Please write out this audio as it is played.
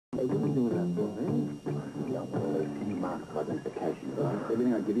Hey, what are you doing that for, man? Yeah, well, any mark of identification, right?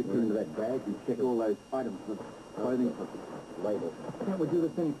 Everything I give you, put into that bag and check all those items, the clothing, labels. Can't we do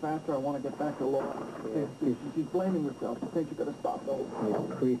this any faster? I want to get back to Laura. Yeah. She's blaming herself. She thinks you got to stop those.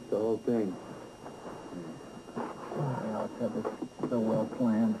 It creased the whole thing. Oh, Alex had this so well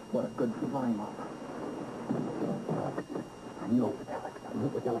planned. What a good time. I knew it was Alex. I knew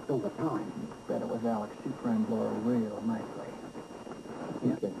it was Alex all the time. Bet it was Alex. She framed Laura real nicely.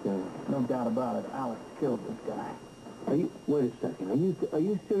 Yeah. No doubt about it. Alex killed this guy. Wait a second. Are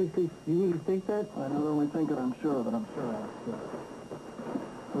you seriously, you really think that? I not only think it, I'm sure of it. I'm sure Alex killed it.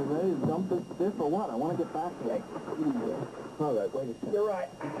 We're ready to dump this stiff or what? I want to get back to it. All right, wait a second. You're right.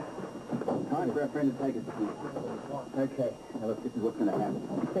 Time for our friend to take us to sleep. Okay, now look, this is what's going to happen.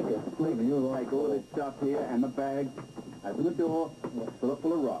 Take a sleep and you'll take all this stuff here and the bag, open the door, fill it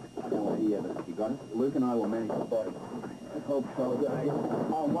full of rocks. I don't want any evidence. You got it? Luke and I will manage the body. I hope so, guys.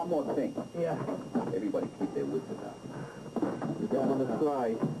 Oh, one more thing. Yeah. Everybody keep their wits about. You got on the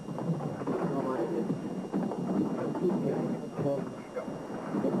side.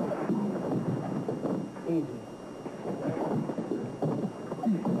 Easy.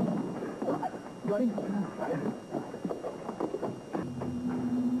 Ready? Put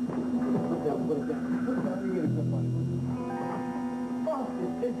it down. Put it down. You get a good one. Oh,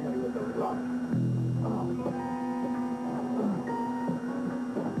 this is heavy with those rocks.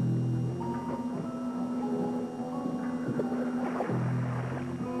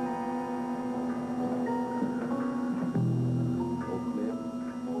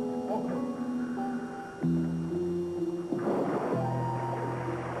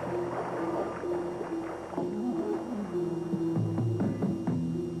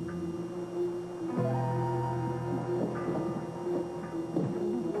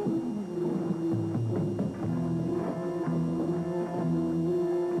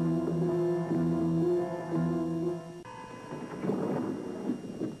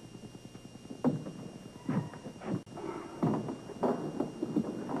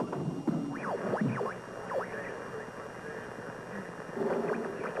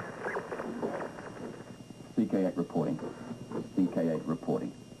 CK8 reporting. CK8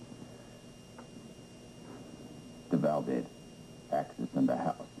 reporting. Duvall dead. Axis in the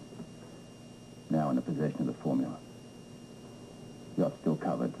house. Now in the possession of the formula. You're still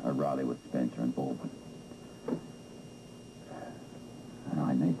covered. O'Reilly with Spencer and Baldwin. And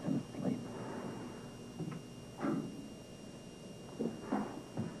I need some sleep.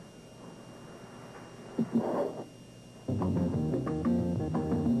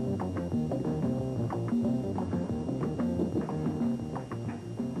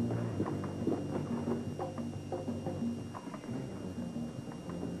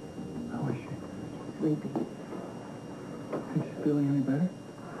 Sleepy. Is she feeling any better?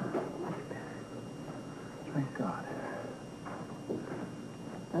 Thank God.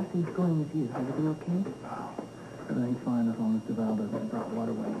 How's things going with you? Everything okay? Oh, everything's fine as long as Duvall doesn't drop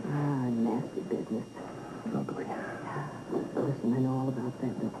waterway. Ah, nasty business. Ugly. Listen, I know all about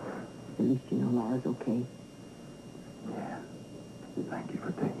that, but at least you know Laura's okay. Yeah. Thank you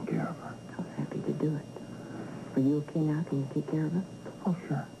for taking care of her. I was happy to do it. Are you okay now? Can you take care of her? Oh,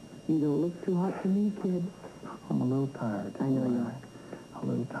 sure. You don't look too hot to me, kid. I'm a little tired. I know you are. A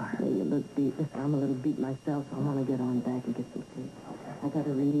little tired. Yeah, you look beat. Listen, I'm a little beat myself, so I want to get on back and get some sleep. Okay. I got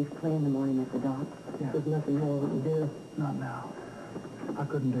a relief play in the morning at the dock. Yeah. There's nothing more we can do. Not now. I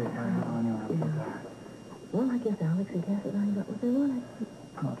couldn't do it right now anyway. I'm so tired. Well, I guess Alex and Cassidy got what they wanted.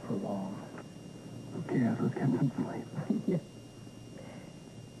 Not for long. Who cares? Let's get some sleep. Yeah.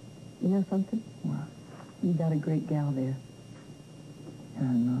 You know something? What? You got a great gal there. Yeah,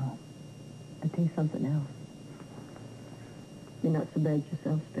 I know. I'll tell you something else. You're not so bad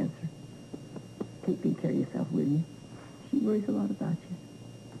yourself, Spencer. Take good care of yourself, will you? She worries a lot about you.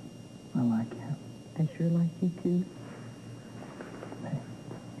 I like you. I sure like you, too. Hey,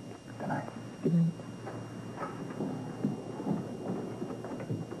 good night. Good night.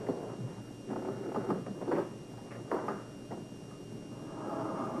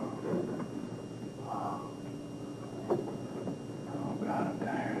 Oh, God, I'm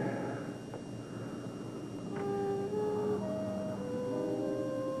tired.